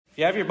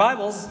you have your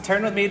Bibles,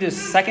 turn with me to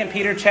 2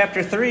 Peter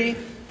chapter 3.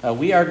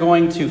 We are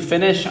going to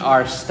finish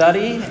our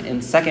study in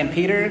 2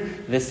 Peter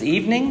this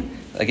evening.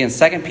 Again,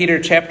 2 Peter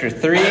chapter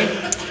 3.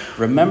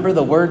 Remember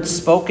the words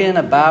spoken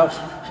about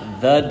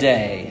the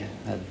day.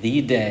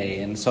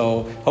 And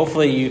so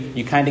hopefully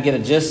you kind of get a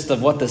gist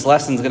of what this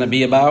lesson is going to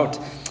be about.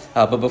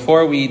 But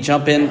before we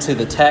jump into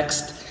the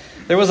text,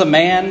 there was a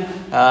man,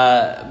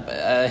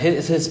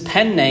 his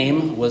pen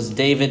name was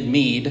David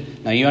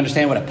Meade. Now you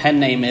understand what a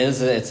pen name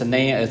is. It's a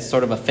name. It's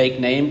sort of a fake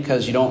name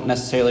because you don't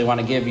necessarily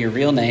want to give your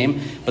real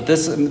name. But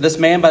this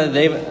man by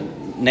the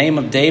name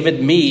of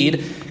David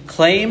Meade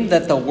claimed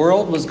that the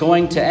world was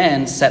going to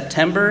end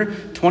September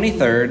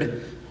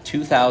 23rd,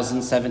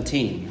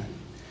 2017.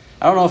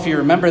 I don't know if you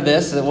remember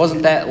this. It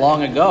wasn't that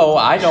long ago.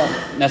 I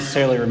don't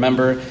necessarily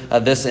remember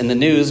this in the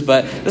news.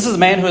 But this is a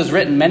man who has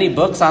written many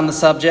books on the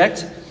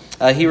subject.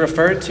 He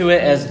referred to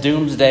it as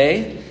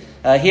doomsday.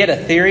 He had a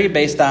theory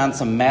based on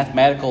some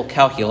mathematical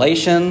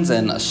calculations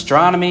and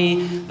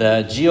astronomy,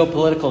 the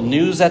geopolitical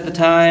news at the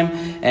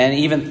time, and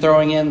even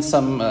throwing in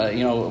some,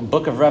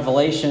 Book of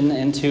Revelation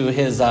into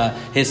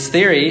his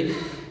theory.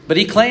 But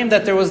he claimed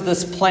that there was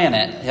this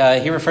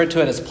planet. He referred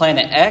to it as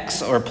Planet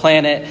X or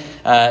Planet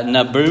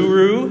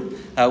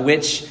Nibiru,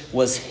 which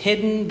was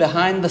hidden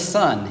behind the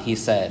sun, he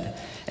said.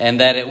 And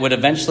that it would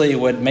eventually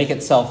make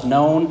itself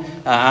known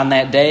on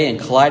that day and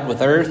collide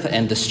with Earth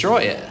and destroy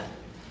it.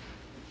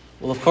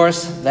 Well, of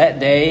course, that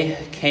day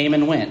came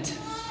and went,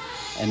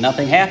 and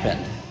nothing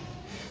happened.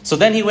 So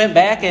then he went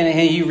back and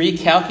he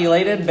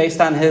recalculated based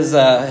on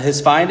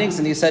his findings,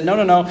 and he said, no,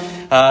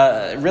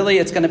 really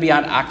it's going to be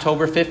on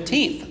October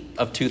 15th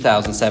of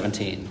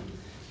 2017.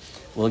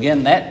 Well,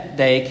 again, that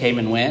day came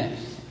and went,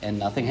 and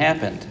nothing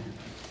happened.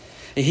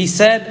 He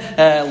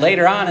said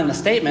later on in the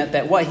statement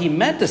that what he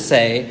meant to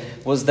say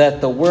was that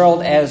the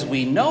world as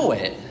we know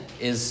it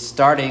is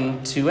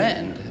starting to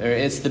end, or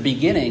it's the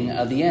beginning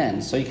of the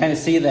end. So you kind of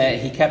see that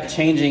he kept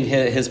changing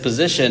his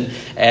position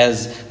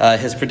as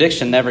his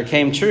prediction never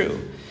came true.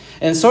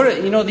 And sort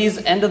of, these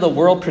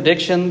end-of-the-world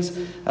predictions,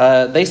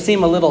 they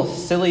seem a little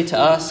silly to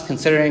us,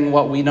 considering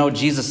what we know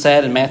Jesus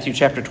said in Matthew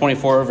chapter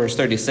 24, verse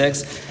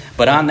 36.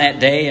 But on that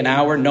day and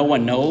hour, no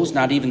one knows,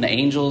 not even the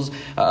angels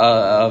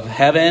of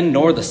heaven,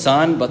 nor the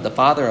Son, but the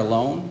Father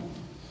alone.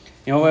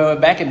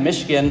 Back in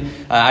Michigan,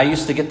 I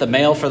used to get the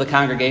mail for the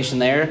congregation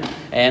there.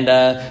 And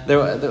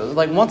there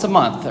like once a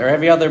month or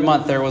every other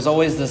month, there was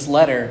always this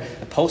letter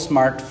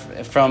postmarked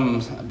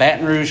from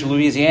Baton Rouge,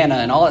 Louisiana.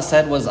 And all it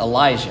said was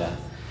Elijah.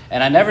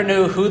 And I never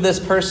knew who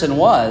this person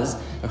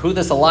was, or who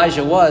this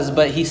Elijah was,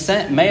 but he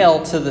sent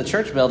mail to the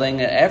church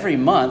building every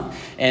month.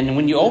 And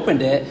when you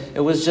opened it, it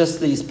was just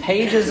these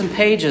pages and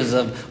pages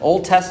of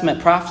Old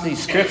Testament prophecy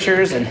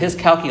scriptures and his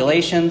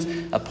calculations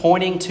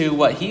pointing to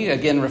what he,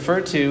 again,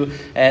 referred to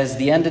as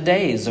the end of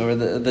days, or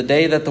the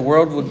day that the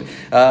world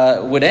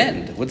would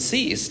end, would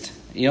cease.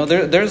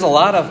 There's a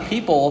lot of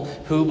people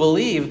who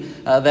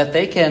believe that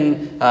they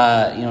can,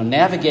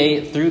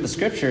 navigate through the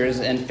scriptures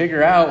and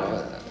figure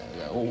out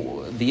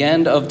the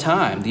end of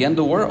time, the end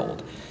of the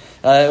world.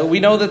 We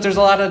know that there's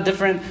a lot of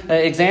different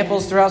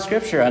examples throughout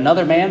Scripture.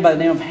 Another man by the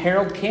name of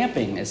Harold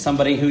Camping is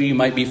somebody who you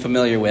might be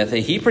familiar with.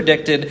 He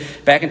predicted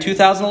back in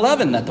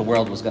 2011 that the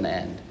world was going to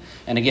end.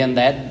 And again,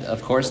 that,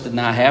 of course, did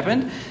not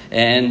happen.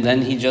 And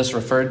then he just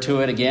referred to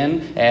it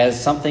again as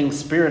something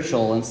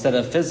spiritual instead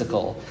of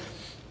physical.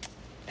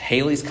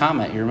 Halley's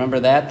Comet, you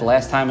remember that? The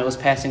last time it was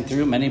passing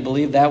through, many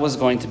believed that was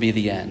going to be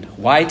the end.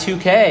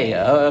 Y2K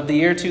of the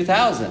year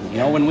 2000.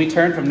 When we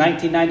turned from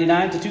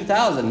 1999 to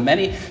 2000,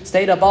 many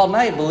stayed up all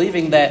night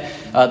believing that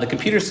the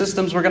computer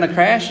systems were going to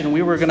crash and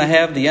we were going to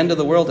have the end of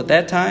the world at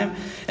that time.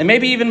 And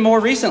maybe even more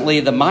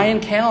recently, the Mayan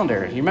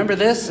calendar. You remember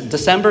this?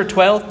 December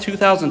 12th,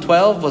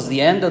 2012 was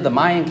the end of the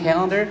Mayan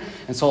calendar.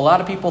 And so a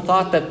lot of people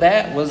thought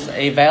that was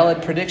a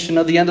valid prediction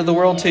of the end of the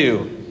world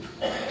too.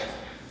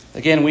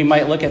 Again, we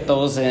might look at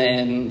those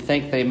and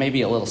think they may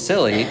be a little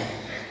silly,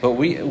 but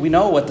we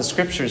know what the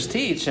scriptures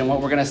teach and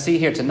what we're going to see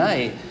here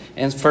tonight.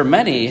 And for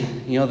many,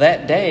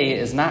 that day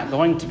is not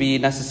going to be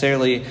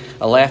necessarily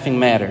a laughing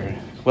matter.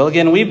 Well,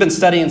 again, we've been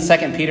studying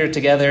 2 Peter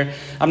together.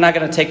 I'm not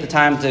going to take the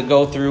time to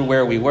go through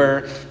where we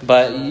were,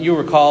 but you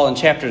recall in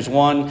chapters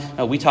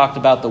 1, we talked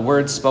about the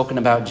words spoken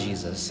about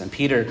Jesus. And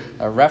Peter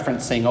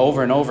referencing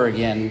over and over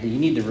again, you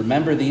need to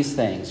remember these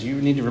things. You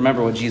need to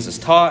remember what Jesus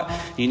taught.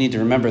 You need to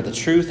remember the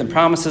truth and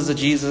promises of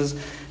Jesus.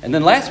 And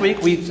then last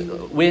week, we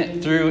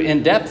went through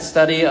in-depth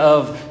study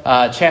of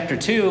chapter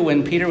 2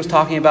 when Peter was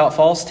talking about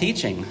false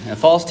teaching and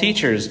false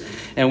teachers.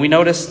 And we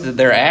noticed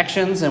their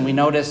actions, and we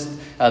noticed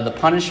the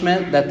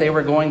punishment that they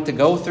were going to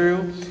go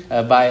through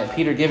by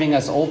Peter giving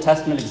us Old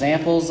Testament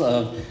examples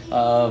of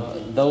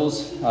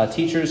those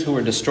teachers who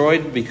were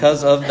destroyed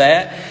because of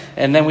that.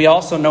 And then we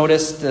also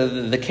noticed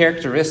the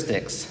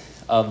characteristics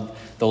of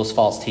those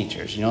false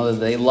teachers.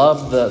 They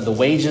loved the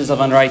wages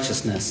of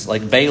unrighteousness,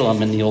 like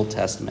Balaam in the Old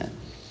Testament.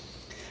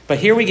 But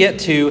here we get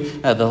to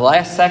the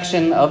last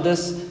section of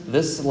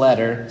this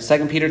letter,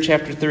 2 Peter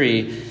chapter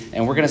 3,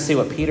 and we're going to see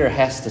what Peter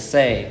has to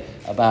say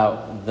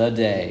about the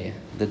day.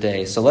 the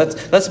day. So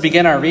let's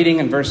begin our reading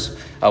in verse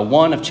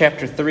 1 of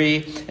chapter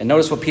 3, and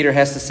notice what Peter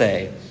has to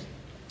say.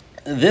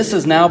 This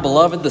is now,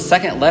 beloved, the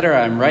second letter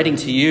I am writing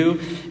to you,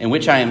 in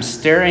which I am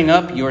stirring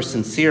up your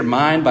sincere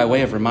mind by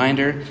way of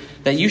reminder,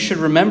 that you should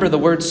remember the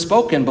words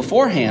spoken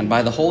beforehand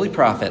by the holy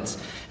prophets,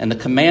 and the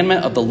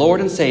commandment of the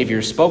Lord and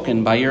Savior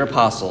spoken by your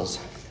apostles.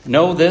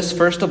 Know this,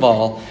 first of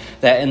all,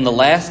 that in the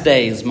last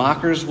days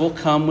mockers will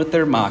come with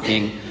their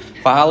mocking,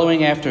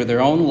 following after their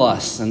own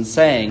lusts, and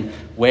saying,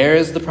 where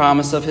is the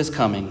promise of his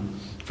coming?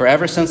 For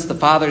ever since the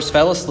fathers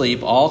fell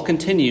asleep, all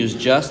continues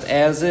just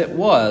as it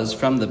was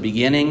from the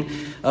beginning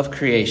of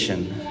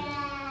creation.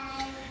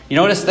 You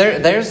notice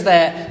there's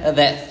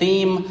that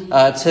theme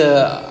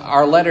to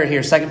our letter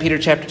here, 2 Peter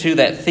chapter 2,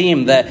 that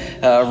theme,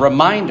 that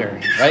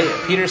reminder,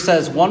 right? Peter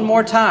says one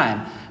more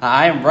time,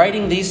 I am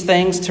writing these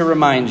things to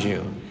remind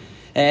you.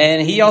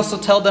 And he also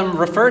told them,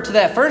 refer to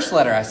that first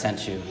letter I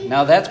sent you.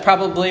 Now that's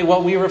probably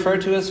what we refer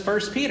to as 1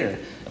 Peter.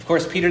 Of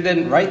course, Peter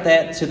didn't write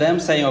that to them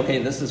saying, okay,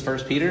 this is 1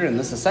 Peter and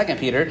this is 2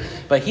 Peter.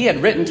 But he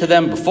had written to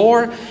them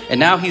before, and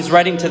now he's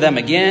writing to them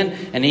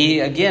again. And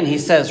he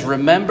says,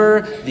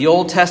 remember the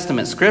Old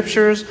Testament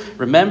scriptures.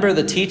 Remember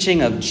the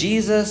teaching of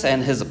Jesus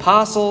and his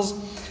apostles.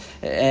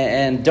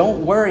 And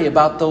don't worry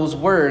about those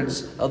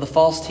words of the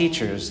false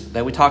teachers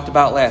that we talked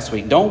about last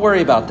week. Don't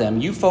worry about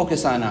them. You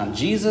focus on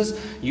Jesus.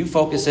 You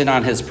focus in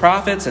on his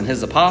prophets and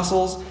his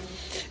apostles.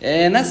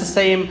 And that's the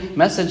same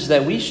message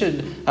that we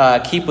should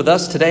keep with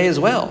us today as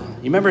well.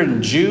 You remember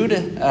in Jude,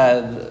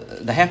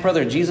 the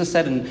half-brother of Jesus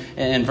said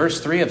in verse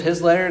 3 of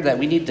his letter that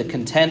we need to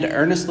contend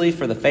earnestly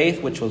for the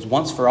faith which was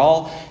once for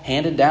all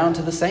handed down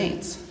to the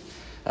saints.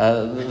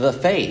 The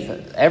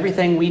faith,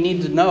 everything we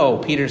need to know,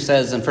 Peter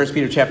says in 1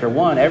 Peter chapter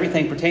 1,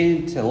 everything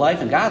pertaining to life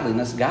and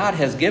godliness, God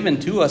has given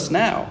to us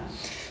now.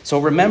 So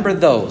remember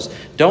those.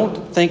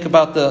 Don't think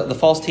about the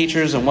false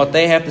teachers and what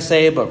they have to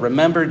say, but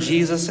remember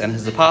Jesus and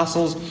his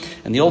apostles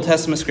and the Old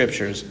Testament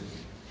scriptures.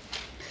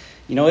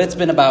 You know, it's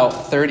been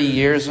about 30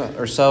 years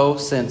or so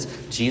since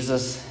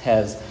Jesus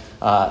has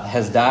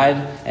died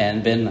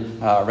and been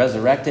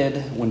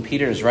resurrected when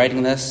Peter is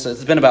writing this.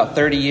 It's been about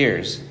 30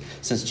 years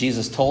since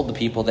Jesus told the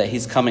people that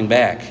he's coming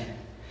back.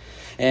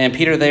 And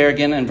Peter there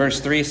again in verse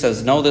 3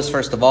 says, know this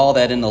first of all,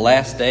 that in the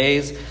last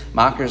days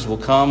mockers will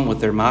come with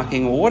their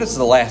mocking. Well, what is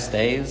the last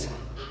days?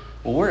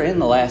 Well, we're in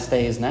the last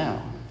days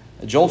now.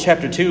 Joel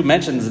chapter 2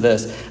 mentions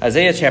this.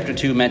 Isaiah chapter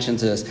 2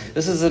 mentions this.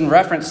 This is in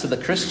reference to the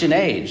Christian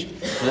age.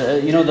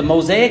 The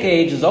Mosaic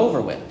age is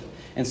over with.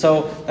 And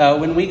so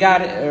when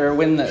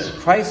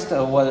Christ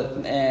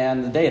was,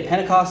 and the day of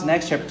Pentecost in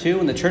Acts chapter 2,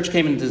 when the church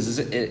came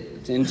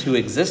into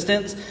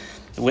existence,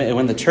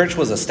 when the church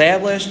was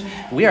established,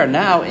 we are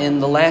now in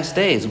the last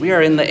days. We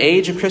are in the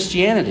age of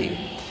Christianity.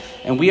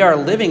 And we are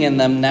living in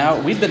them now.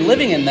 We've been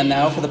living in them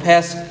now for the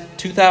past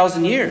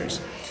 2,000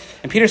 years.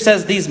 And Peter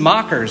says these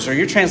mockers, or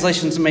your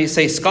translations may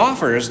say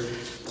scoffers,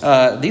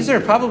 these are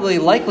probably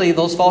likely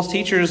those false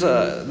teachers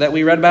that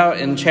we read about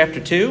in chapter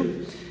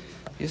 2.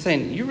 You're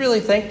saying, you really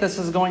think this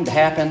is going to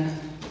happen?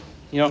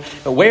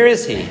 But where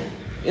is he?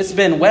 It's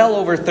been well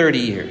over 30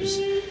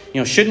 years.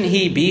 Shouldn't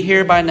he be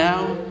here by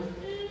now?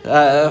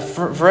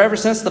 Forever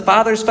since the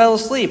fathers fell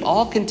asleep,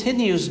 all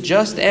continues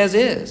just as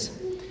is.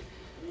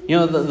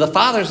 The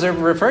fathers they're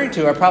referring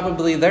to are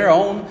probably their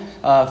own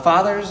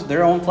fathers,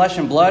 their own flesh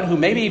and blood, who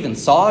maybe even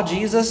saw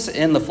Jesus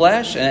in the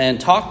flesh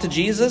and talked to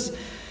Jesus.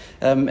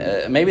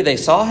 Maybe they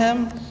saw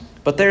him,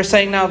 but they're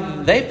saying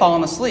now they've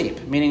fallen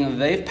asleep, meaning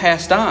they've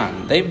passed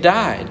on, they've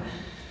died.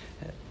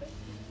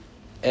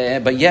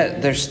 But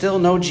yet there's still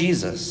no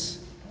Jesus.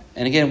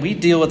 And again, we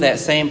deal with that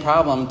same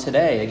problem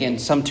today, again,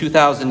 some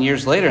 2,000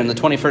 years later in the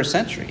 21st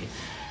century.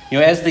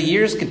 As the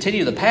years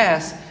continue to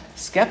pass,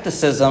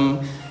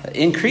 skepticism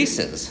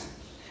increases.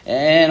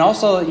 And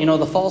also,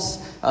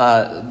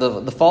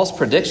 the false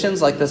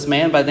predictions like this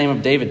man by the name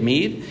of David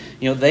Meade,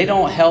 they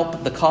don't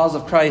help the cause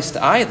of Christ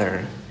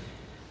either.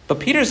 But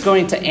Peter's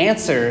going to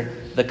answer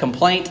the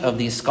complaint of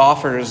these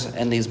scoffers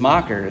and these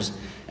mockers.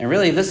 And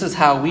really, this is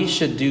how we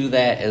should do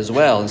that as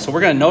well. And so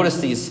we're going to notice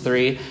these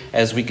three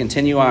as we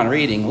continue on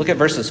reading. Look at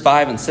verses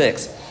 5 and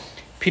 6.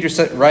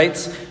 Peter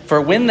writes,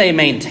 for when they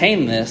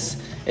maintain this,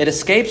 it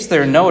escapes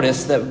their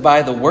notice that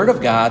by the word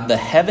of God, the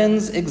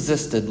heavens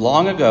existed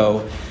long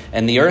ago,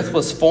 and the earth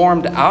was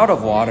formed out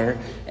of water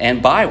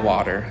and by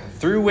water,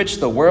 through which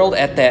the world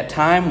at that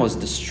time was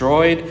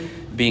destroyed,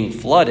 being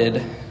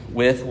flooded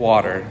with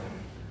water.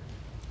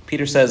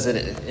 Peter says it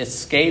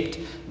escaped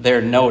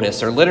their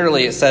notice, or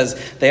literally it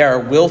says they are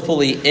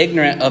willfully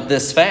ignorant of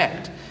this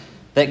fact.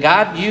 That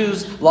God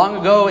used long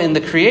ago in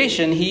the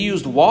creation, he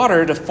used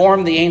water to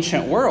form the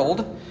ancient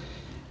world.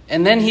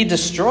 And then he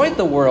destroyed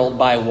the world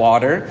by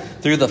water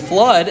through the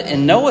flood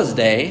in Noah's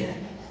day.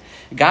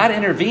 God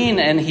intervened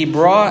and he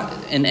brought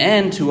an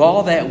end to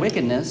all that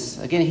wickedness.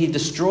 Again, he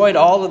destroyed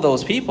all of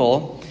those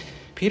people.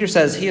 Peter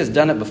says he has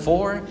done it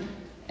before,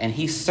 and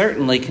he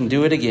certainly can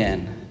do it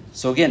again.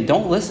 So again,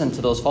 don't listen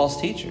to those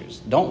false teachers.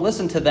 Don't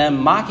listen to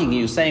them mocking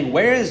you, saying,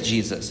 where is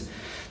Jesus?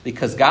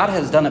 Because God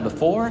has done it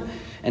before,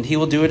 and he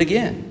will do it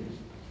again.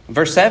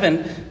 Verse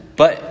 7,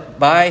 but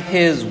by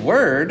his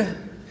word,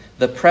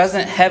 the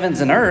present heavens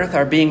and earth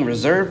are being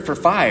reserved for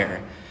fire,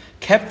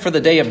 kept for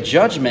the day of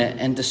judgment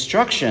and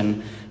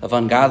destruction of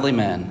ungodly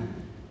men.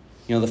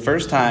 The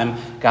first time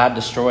God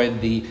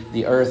destroyed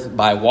the earth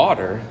by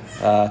water,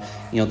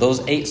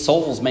 those 8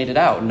 souls made it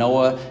out.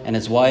 Noah and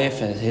his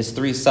wife, and his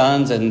 3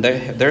 sons, and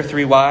their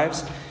 3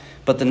 wives.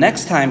 But the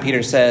next time,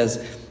 Peter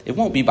says, it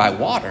won't be by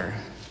water,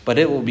 but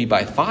it will be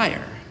by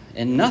fire,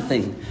 and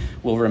nothing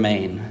will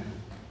remain.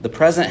 The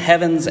present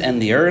heavens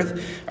and the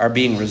earth are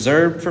being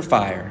reserved for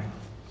fire.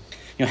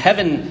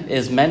 Heaven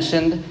is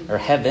mentioned, or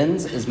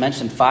heavens is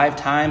mentioned 5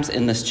 times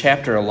in this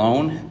chapter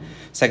alone.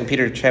 2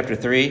 Peter chapter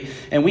 3.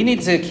 And we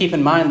need to keep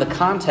in mind the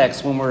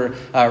context when we're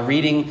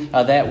reading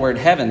that word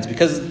heavens,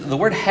 because the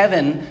word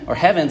heaven or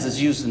heavens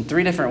is used in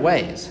 3 different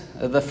ways.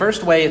 The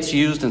first way it's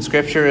used in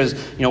Scripture is,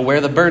 where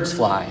the birds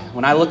fly.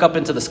 When I look up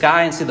into the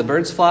sky and see the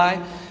birds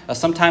fly,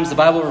 sometimes the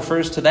Bible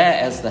refers to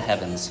that as the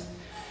heavens.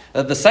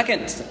 The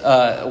second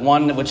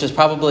one, which is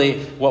probably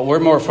what we're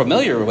more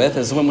familiar with,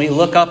 is when we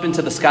look up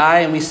into the sky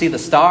and we see the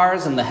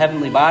stars and the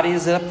heavenly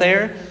bodies up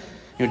there.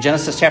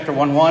 Genesis chapter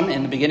 1:1,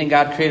 in the beginning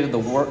God created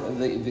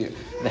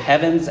the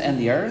heavens and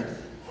the earth.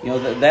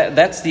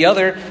 That's the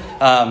other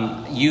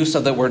use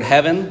of the word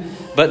heaven.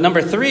 But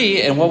number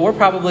 3, and what we're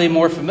probably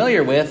more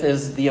familiar with,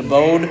 is the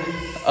abode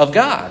of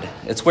God.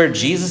 It's where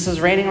Jesus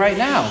is reigning right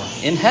now,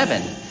 in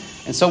heaven.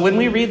 And so when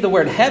we read the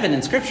word heaven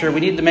in Scripture, we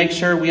need to make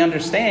sure we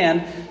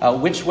understand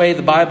which way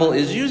the Bible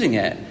is using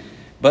it.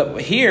 But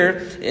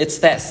here, it's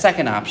that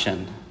second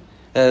option.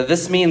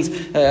 This means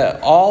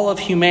all of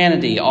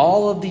humanity,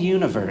 all of the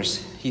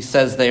universe, he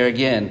says there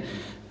again,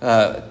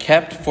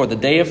 kept for the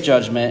day of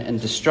judgment and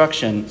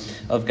destruction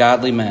of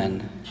godly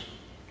men.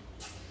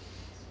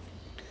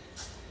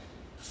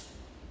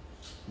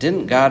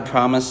 Didn't God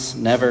promise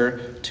never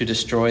to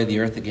destroy the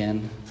earth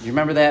again? You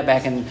remember that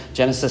back in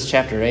Genesis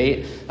chapter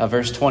 8,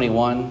 verse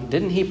 21?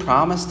 Didn't he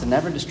promise to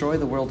never destroy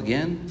the world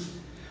again?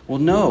 Well,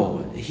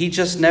 no, he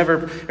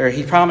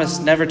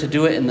promised never to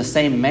do it in the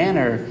same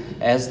manner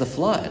as the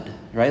flood.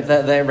 Right?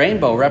 That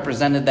rainbow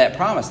represented that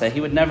promise, that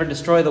he would never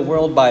destroy the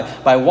world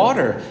by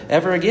water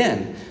ever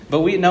again.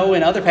 But we know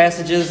in other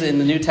passages in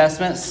the New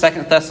Testament,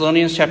 2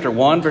 Thessalonians chapter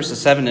 1,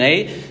 verses 7 and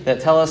 8, that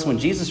tell us when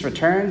Jesus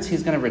returns,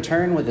 he's going to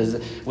return with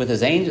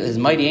his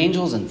mighty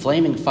angels in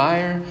flaming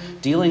fire,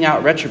 dealing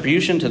out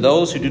retribution to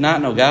those who do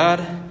not know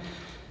God.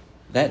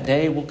 That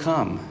day will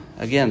come.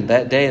 Again,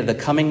 that day, the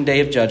coming day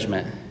of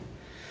judgment.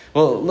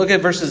 Well, look at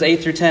verses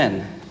 8 through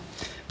 10.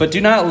 But do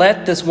not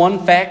let this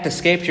one fact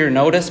escape your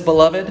notice,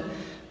 beloved,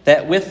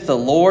 that with the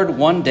Lord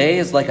 1 day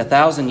is like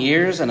 1,000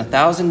 years, and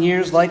 1,000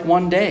 years like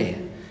 1 day.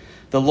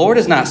 The Lord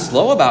is not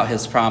slow about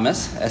his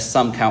promise, as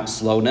some count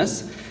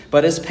slowness,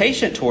 but is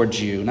patient towards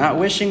you, not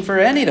wishing for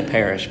any to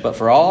perish, but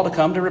for all to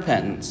come to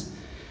repentance.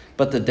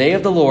 But the day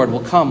of the Lord will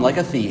come like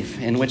a thief,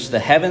 in which the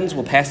heavens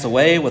will pass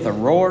away with a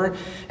roar,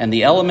 and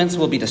the elements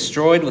will be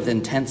destroyed with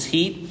intense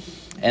heat,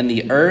 and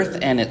the earth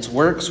and its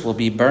works will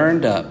be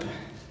burned up.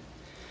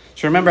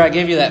 So remember, I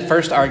gave you that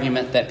first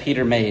argument that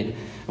Peter made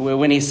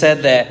when he said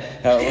that,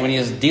 when he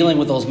was dealing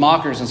with those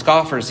mockers and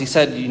scoffers, he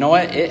said, you know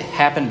what, it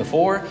happened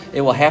before, it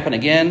will happen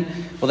again.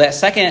 Well, that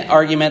second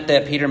argument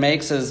that Peter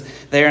makes is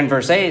there in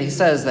verse 8. He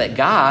says that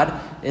God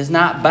is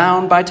not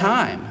bound by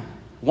time.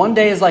 1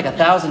 day is like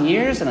 1,000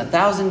 years, and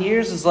 1,000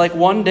 years is like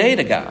 1 day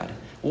to God.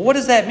 Well, what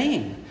does that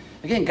mean?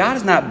 Again, God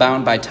is not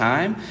bound by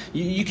time.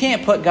 You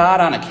can't put God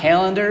on a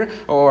calendar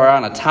or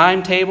on a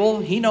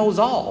timetable. He knows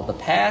all, the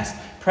past,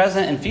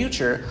 present, and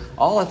future,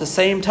 all at the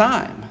same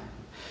time.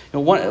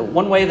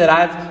 One way that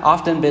I've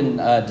often been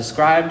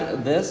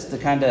described this to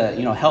kind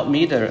of help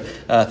me to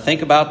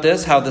think about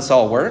this, how this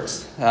all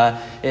works,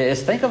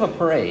 is think of a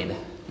parade.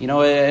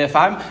 If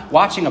I'm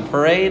watching a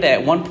parade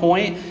at one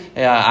point,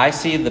 I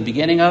see the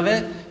beginning of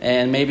it,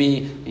 and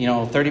maybe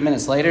 30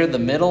 minutes later, the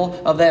middle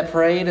of that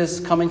parade is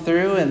coming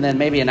through, and then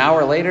maybe an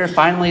hour later,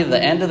 finally the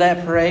end of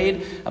that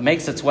parade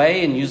makes its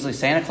way, and usually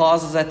Santa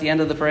Claus is at the end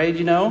of the parade.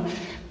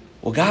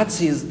 Well, God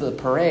sees the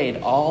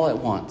parade all at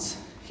once.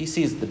 He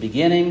sees the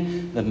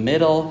beginning, the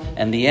middle,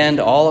 and the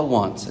end all at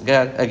once.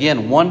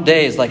 Again, 1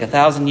 day is like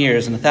 1,000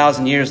 years, and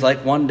 1,000 years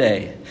like 1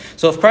 day.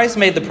 So if Christ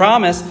made the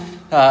promise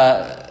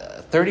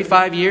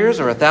 35 years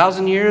or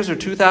 1,000 years or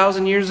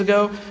 2,000 years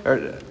ago,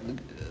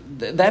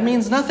 that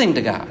means nothing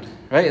to God,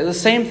 right? The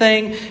same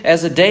thing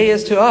as a day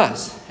is to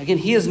us. Again,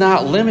 he is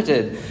not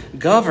limited,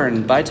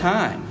 governed by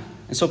time.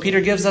 And so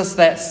Peter gives us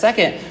that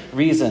second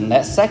reason,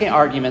 that second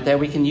argument that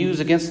we can use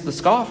against the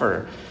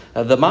scoffer,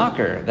 the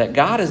mocker, that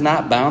God is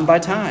not bound by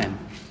time.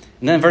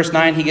 And then in verse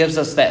 9, he gives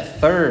us that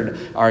third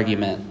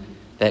argument,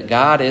 that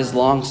God is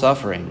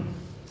long-suffering.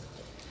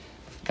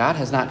 God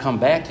has not come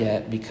back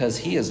yet because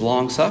he is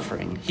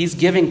long-suffering. He's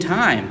giving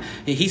time.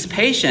 He's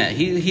patient.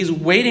 He's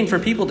waiting for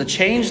people to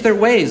change their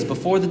ways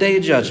before the day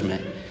of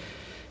judgment.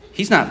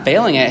 He's not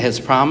failing at his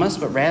promise,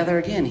 but rather,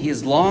 again, he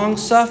is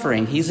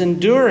long-suffering. He's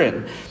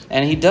enduring,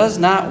 and he does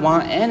not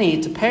want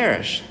any to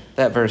perish,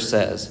 that verse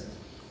says.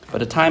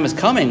 But a time is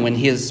coming when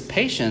his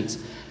patience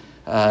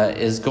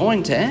is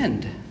going to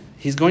end.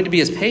 He's going to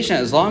be as patient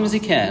as long as he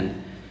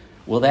can,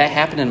 Will that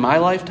happen in my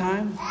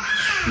lifetime?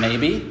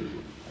 Maybe,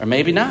 or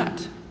maybe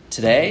not.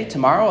 Today,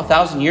 tomorrow,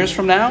 1,000 years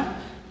from now?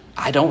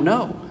 I don't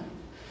know.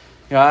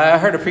 I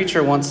heard a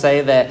preacher once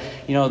say that,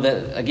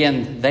 that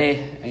again,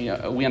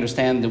 we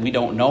understand that we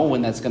don't know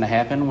when that's going to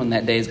happen, when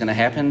that day is going to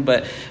happen.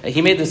 But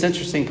he made this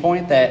interesting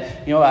point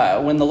that,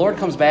 when the Lord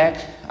comes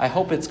back, I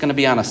hope it's going to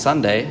be on a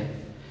Sunday.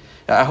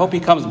 I hope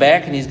he comes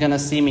back and he's going to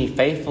see me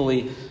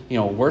faithfully,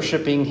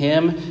 worshiping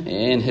him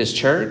in his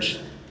church.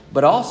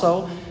 But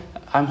also,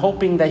 I'm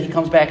hoping that he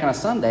comes back on a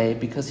Sunday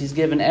because he's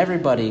given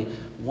everybody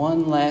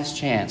one last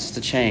chance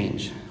to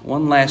change,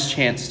 one last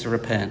chance to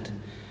repent.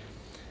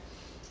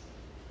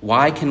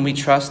 Why can we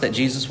trust that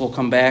Jesus will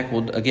come back?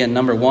 Well, again,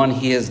 number one,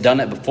 he has done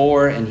it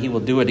before and he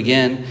will do it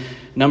again.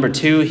 Number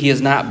two, he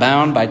is not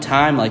bound by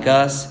time like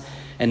us.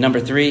 And number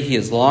three, he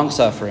is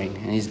long-suffering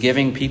and he's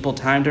giving people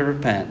time to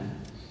repent.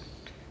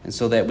 And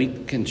so that we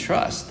can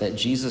trust that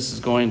Jesus is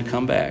going to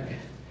come back.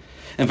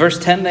 In verse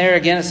 10 there,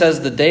 again, it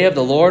says, the day of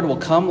the Lord will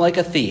come like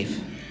a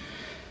thief.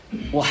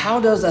 Well, how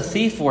does a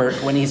thief work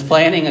when he's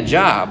planning a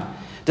job?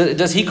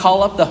 Does he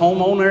call up the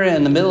homeowner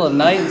in the middle of the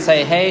night and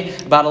say, hey,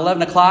 about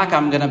 11 o'clock,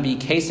 I'm going to be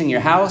casing your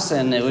house,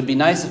 and it would be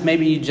nice if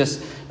maybe you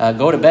just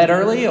go to bed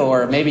early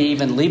or maybe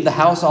even leave the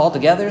house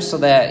altogether so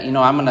that,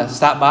 I'm going to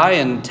stop by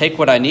and take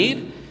what I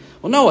need?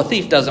 Well, no, a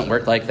thief doesn't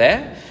work like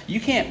that. You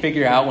can't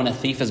figure out when a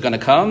thief is going to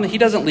come. He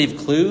doesn't leave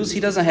clues. He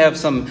doesn't have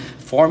some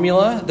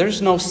formula.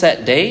 There's no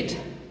set date.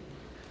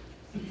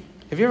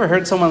 Have you ever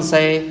heard someone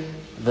say,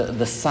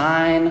 the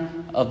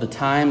sign of the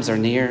times are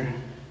near?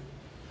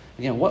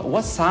 Again,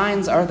 what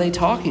signs are they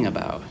talking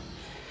about?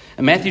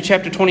 In Matthew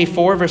chapter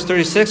 24, verse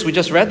 36, we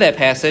just read that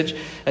passage.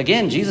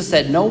 Again, Jesus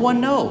said, no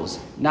one knows,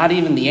 not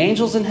even the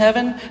angels in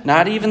heaven,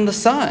 not even the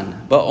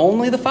Son, but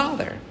only the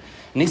Father.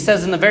 And he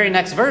says in the very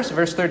next verse,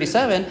 verse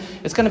 37,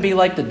 it's going to be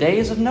like the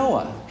days of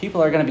Noah.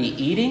 People are going to be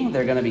eating,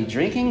 they're going to be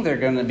drinking, they're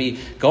going to be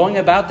going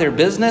about their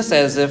business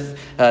as if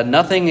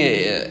nothing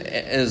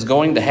is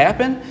going to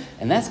happen.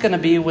 And that's going to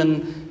be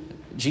when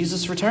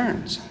Jesus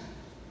returns.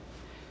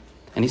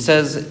 And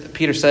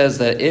Peter says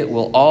that it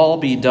will all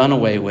be done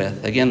away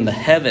with. Again, the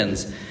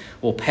heavens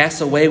will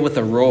pass away with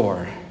a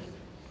roar.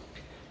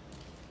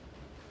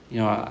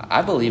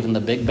 I believe in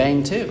the Big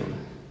Bang too.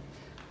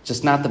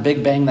 Just not the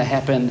Big Bang that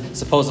happened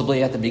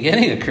supposedly at the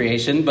beginning of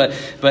creation, but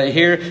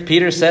here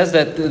Peter says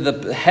that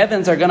the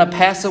heavens are going to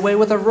pass away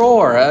with a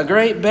roar, a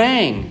great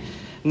bang.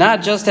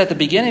 Not just at the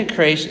beginning of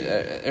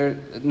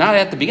creation, not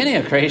at the beginning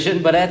of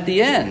creation, but at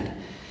the end.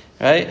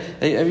 Right?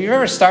 Have you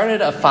ever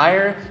started a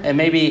fire and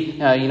maybe,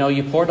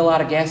 you poured a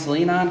lot of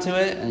gasoline onto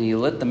it and you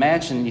lit the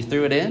match and you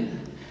threw it in?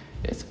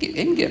 It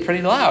can get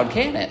pretty loud,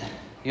 can't it?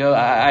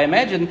 I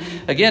imagine,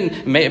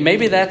 again,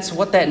 maybe that's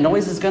what that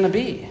noise is going to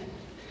be.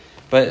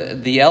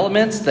 But the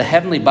elements, the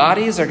heavenly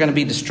bodies are going to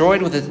be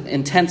destroyed with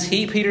intense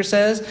heat, Peter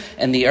says,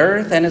 and the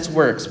earth and its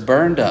works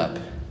burned up.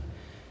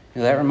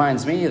 That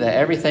reminds me that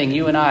everything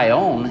you and I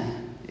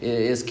own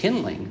is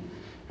kindling.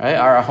 Right?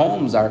 Our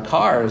homes, our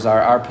cars,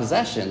 our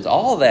possessions,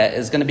 all of that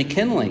is going to be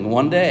kindling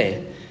one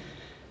day.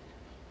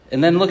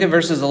 And then look at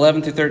verses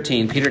 11 through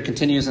 13. Peter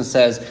continues and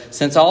says,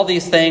 since all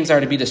these things are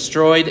to be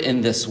destroyed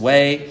in this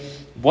way,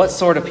 what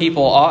sort of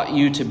people ought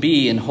you to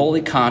be in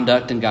holy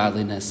conduct and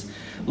godliness,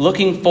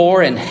 looking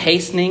for and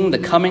hastening the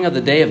coming of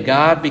the day of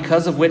God,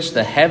 because of which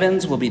the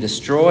heavens will be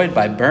destroyed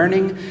by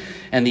burning,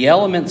 and the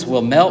elements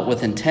will melt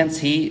with intense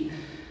heat?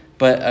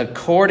 But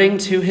according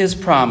to his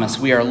promise,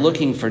 we are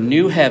looking for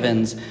new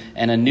heavens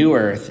and a new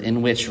earth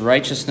in which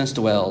righteousness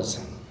dwells.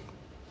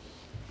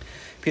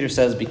 Peter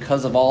says,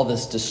 because of all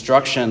this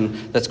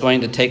destruction that's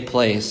going to take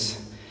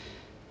place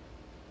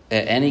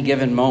at any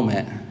given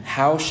moment,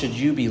 how should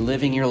you be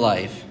living your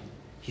life?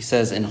 He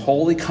says, in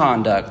holy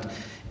conduct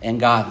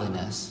and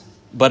godliness,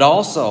 but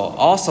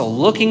also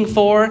looking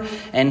for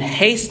and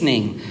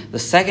hastening the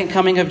second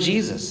coming of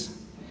Jesus.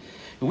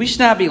 We should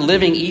not be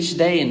living each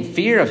day in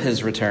fear of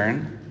his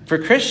return. For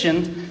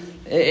Christians,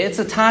 it's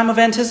a time of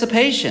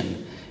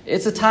anticipation.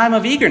 It's a time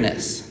of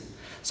eagerness.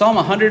 Psalm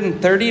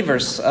 130,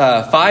 verse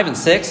 5 and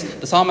 6,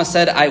 the psalmist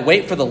said, I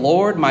wait for the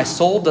Lord, my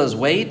soul does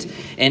wait,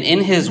 and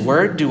in his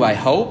word do I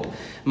hope.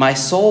 My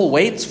soul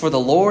waits for the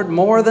Lord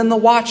more than the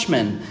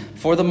watchman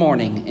for the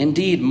morning.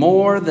 Indeed,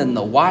 more than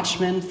the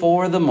watchman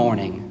for the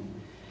morning.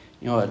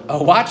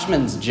 A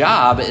watchman's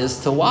job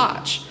is to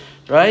watch.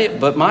 Right?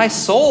 But my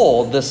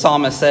soul, the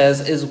psalmist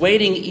says, is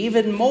waiting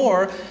even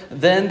more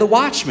than the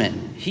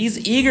watchman.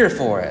 He's eager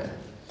for it.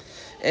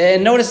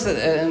 And notice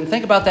and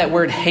think about that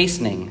word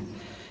hastening.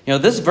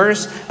 This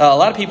verse, a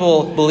lot of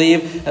people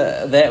believe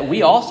that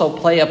we also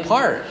play a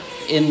part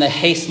in the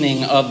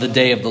hastening of the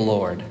day of the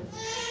Lord.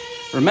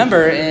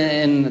 Remember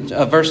in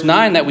verse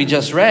 9 that we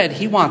just read,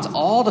 he wants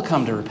all to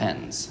come to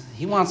repentance.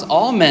 He wants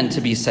all men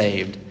to be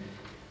saved.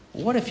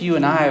 What if you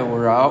and I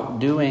were out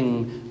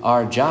doing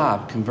our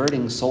job,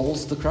 converting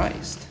souls to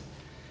Christ?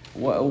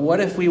 What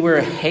if we were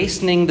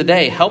hastening the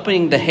day,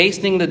 helping to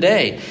hastening the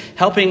day,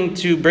 helping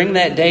to bring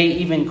that day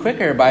even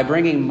quicker by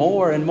bringing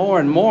more and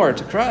more and more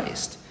to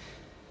Christ?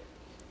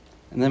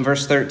 And then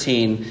verse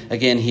 13,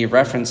 again, he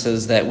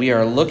references that we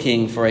are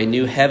looking for a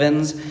new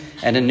heavens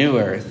and a new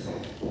earth.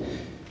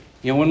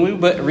 You know, when we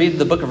read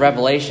the book of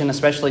Revelation,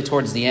 especially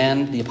towards the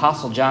end, the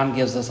Apostle John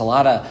gives us a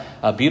lot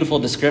of beautiful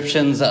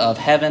descriptions of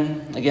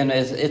heaven. Again,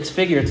 it's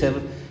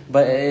figurative,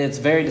 but it's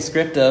very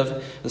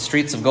descriptive. The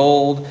streets of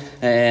gold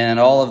and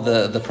all of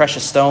the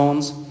precious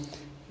stones.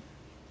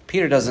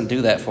 Peter doesn't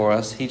do that for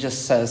us. He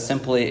just says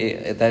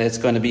simply that it's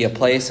going to be a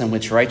place in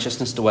which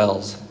righteousness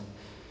dwells.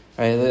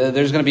 Right?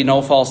 There's going to be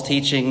no false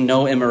teaching,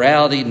 no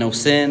immorality, no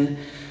sin.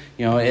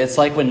 You know, it's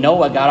like when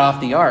Noah got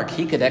off the ark,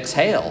 he could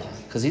exhale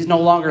because he's no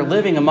longer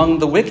living among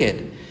the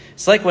wicked.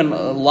 It's like when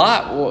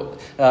Lot,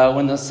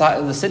 when the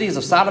cities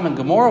of Sodom and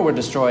Gomorrah were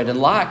destroyed, and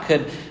Lot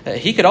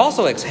could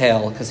also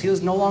exhale because he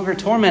was no longer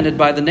tormented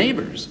by the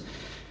neighbors.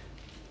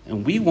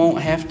 And we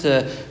won't have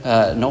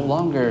to no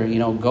longer,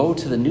 go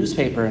to the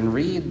newspaper and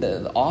read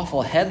the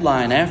awful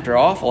headline after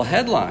awful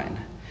headline.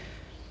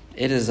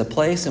 It is a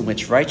place in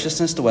which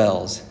righteousness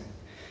dwells.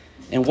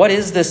 And what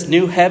is this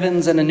new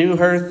heavens and a new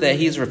earth that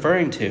he's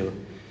referring to?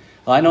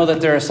 Well, I know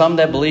that there are some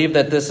that believe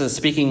that this is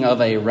speaking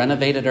of a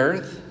renovated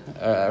earth,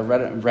 a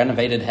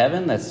renovated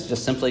heaven that's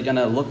just simply going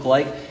to look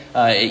like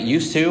it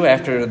used to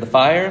after the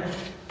fire.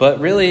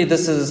 But really,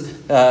 this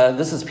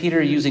is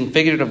Peter using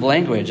figurative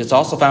language. It's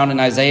also found in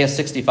Isaiah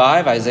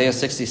 65, Isaiah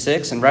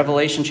 66, and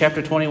Revelation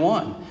chapter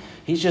 21.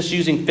 He's just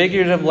using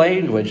figurative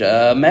language,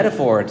 a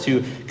metaphor,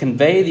 to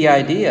convey the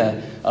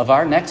idea of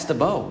our next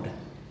abode,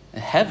 a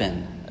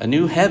heaven, a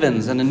new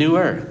heavens and a new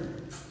earth.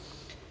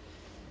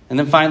 And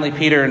then finally,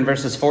 Peter in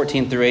verses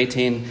 14 through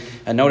 18,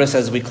 notice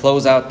as we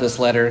close out this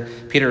letter,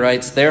 Peter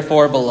writes,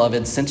 "Therefore,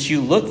 beloved, since you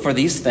look for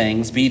these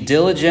things, be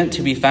diligent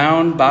to be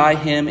found by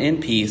him in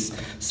peace,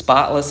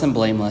 spotless and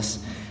blameless,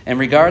 and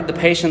regard the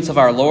patience of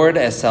our Lord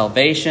as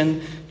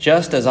salvation,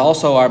 just as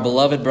also our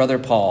beloved brother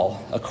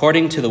Paul,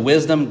 according to the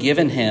wisdom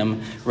given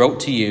him, wrote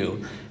to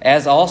you,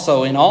 as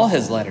also in all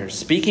his letters,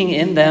 speaking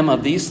in them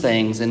of these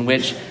things, in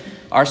which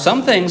are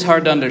some things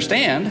hard to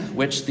understand,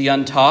 which the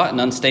untaught and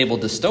unstable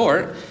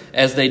distort,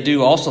 as they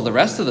do also the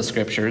rest of the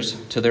Scriptures,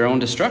 to their own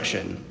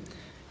destruction.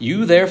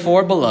 You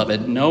therefore,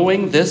 beloved,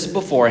 knowing this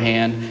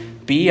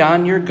beforehand, be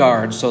on your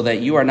guard, so that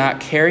you are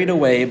not carried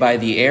away by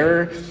the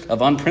error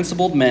of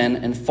unprincipled men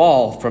and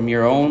fall from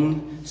your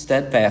own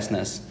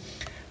steadfastness,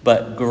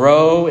 but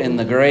grow in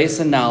the grace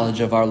and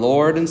knowledge of our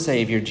Lord and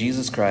Savior,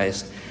 Jesus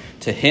Christ.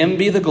 To him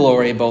be the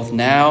glory both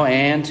now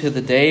and to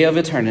the day of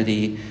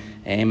eternity.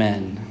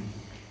 Amen."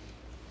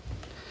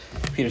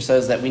 Peter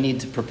says that we need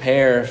to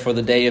prepare for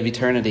the day of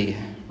eternity.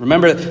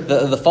 Remember,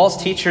 the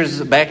false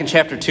teachers back in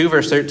chapter 2,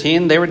 verse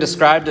 13, they were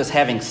described as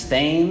having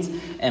stains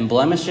and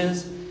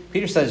blemishes.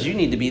 Peter says you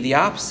need to be the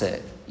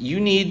opposite.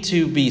 You need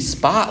to be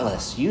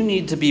spotless. You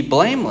need to be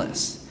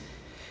blameless.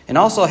 And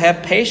also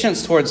have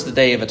patience towards the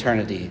day of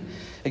eternity.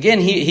 Again,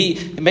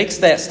 he makes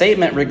that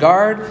statement,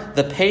 regard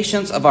the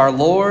patience of our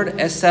Lord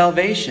as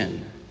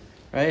salvation.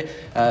 Right?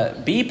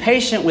 Be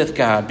patient with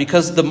God,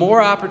 because the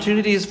more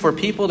opportunities for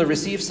people to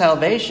receive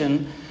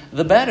salvation,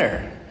 the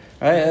better.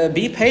 Right?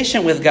 Be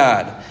patient with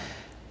God,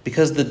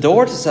 because the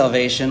door to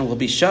salvation will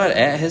be shut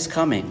at his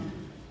coming.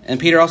 And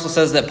Peter also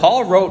says that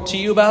Paul wrote to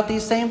you about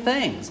these same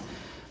things.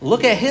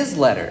 Look at his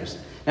letters.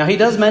 Now, he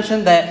does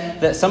mention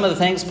that some of the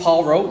things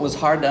Paul wrote was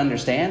hard to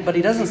understand, but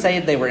he doesn't say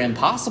they were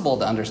impossible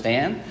to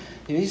understand.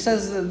 He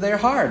says they're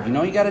hard.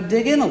 You got to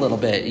dig in a little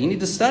bit. You need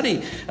to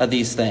study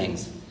these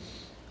things.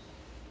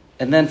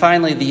 And then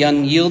finally, be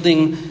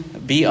unyielding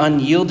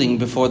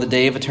before the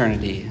day of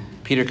eternity.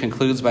 Peter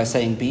concludes by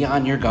saying, be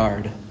on your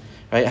guard.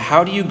 Right?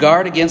 How do you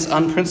guard against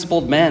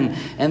unprincipled men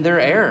and their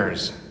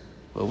errors?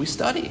 Well, we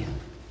study.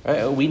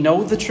 Right? We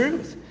know the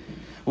truth.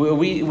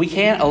 We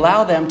can't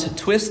allow them to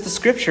twist the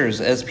Scriptures,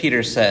 as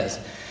Peter says,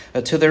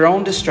 to their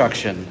own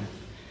destruction.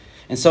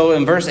 And so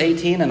in verse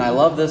 18, and I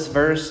love this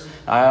verse,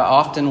 I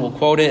often will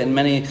quote it in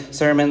many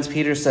sermons,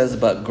 Peter says,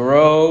 "But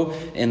grow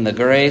in the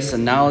grace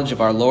and knowledge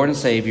of our Lord and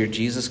Savior,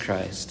 Jesus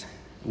Christ."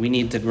 We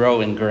need to grow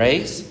in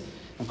grace.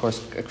 Of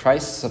course,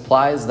 Christ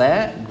supplies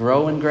that,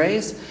 grow in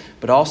grace,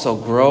 but also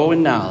grow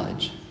in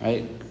knowledge,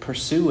 right?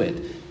 Pursue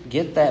it.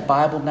 Get that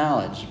Bible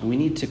knowledge. We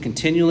need to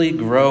continually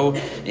grow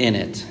in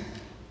it.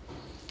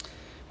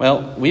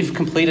 Well, we've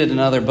completed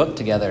another book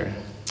together.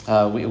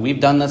 We've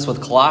done this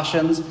with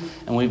Colossians,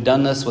 and we've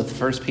done this with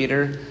 1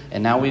 Peter,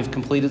 and now we've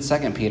completed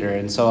 2 Peter.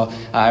 And so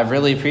I've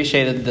really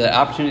appreciated the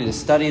opportunity to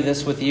study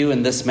this with you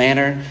in this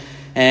manner.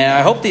 And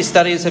I hope these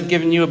studies have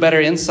given you a better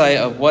insight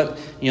of what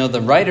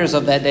the writers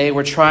of that day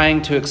were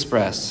trying to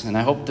express. And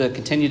I hope to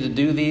continue to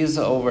do these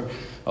over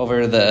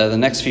the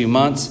next few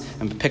months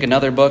and pick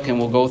another book, and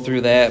we'll go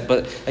through that.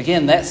 But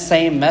again, that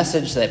same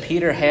message that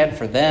Peter had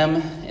for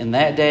them in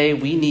that day,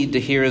 we need to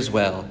hear as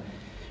well.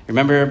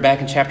 Remember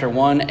back in chapter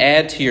 1,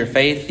 add to your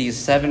faith these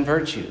 7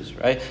 virtues,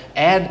 right?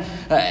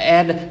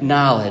 Add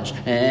knowledge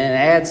and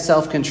add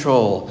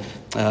self-control.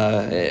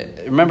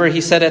 Remember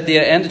he said at the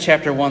end of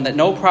chapter 1 that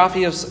no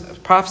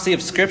prophecy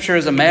of Scripture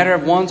is a matter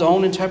of one's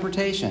own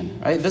interpretation,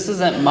 right? This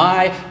isn't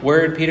my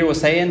word, Peter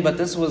was saying, but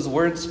this was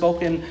words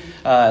spoken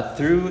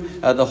through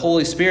the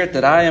Holy Spirit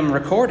that I am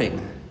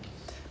recording.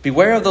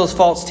 Beware of those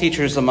false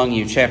teachers among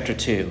you, chapter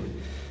 2.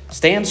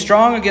 Stand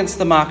strong against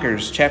the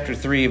mockers, chapter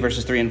 3,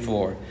 verses 3 and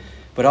 4.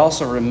 But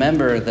also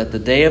remember that the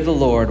day of the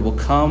Lord will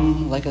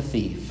come like a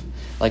thief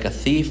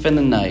in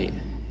the night.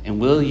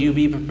 And will you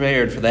be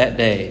prepared for that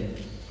day?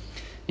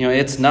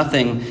 It's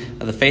nothing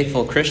the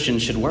faithful Christian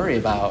should worry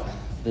about,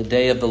 the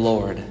day of the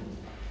Lord.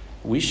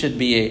 We should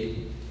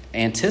be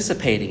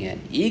anticipating it,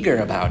 eager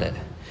about it.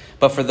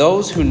 But for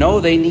those who know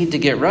they need to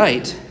get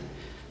right,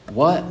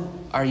 what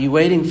are you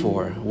waiting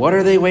for? What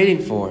are they waiting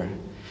for?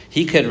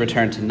 He could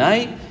return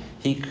tonight.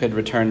 He could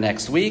return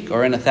next week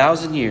or in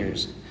 1,000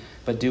 years.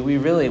 But do we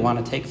really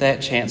want to take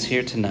that chance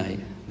here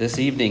tonight, this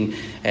evening,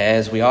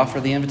 as we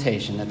offer the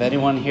invitation? If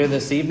anyone here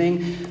this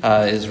evening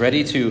is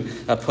ready to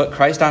put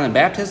Christ on in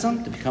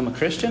baptism, to become a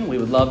Christian, we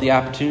would love the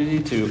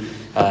opportunity to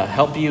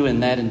help you in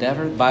that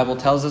endeavor. The Bible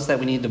tells us that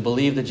we need to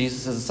believe that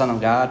Jesus is the Son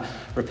of God,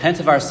 repent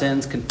of our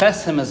sins,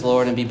 confess him as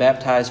Lord, and be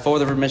baptized for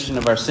the remission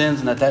of our sins.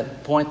 And at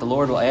that point, the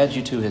Lord will add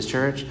you to his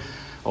church.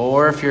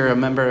 Or if you're a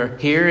member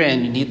here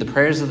and you need the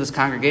prayers of this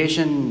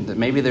congregation, that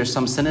maybe there's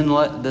some sin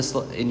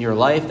in your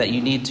life that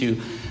you need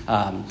to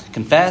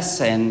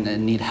confess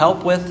and need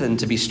help with and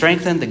to be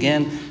strengthened,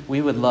 again, we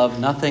would love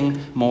nothing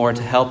more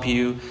to help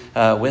you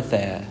with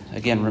that.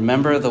 Again,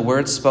 remember the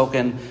words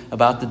spoken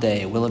about the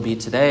day. Will it be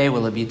today?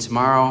 Will it be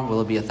tomorrow? Will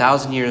it be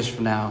 1,000 years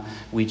from now?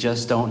 We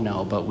just don't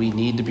know, but we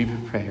need to be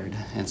prepared.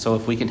 And so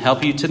if we can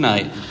help you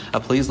tonight,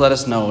 please let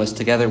us know as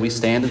together we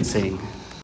stand and sing.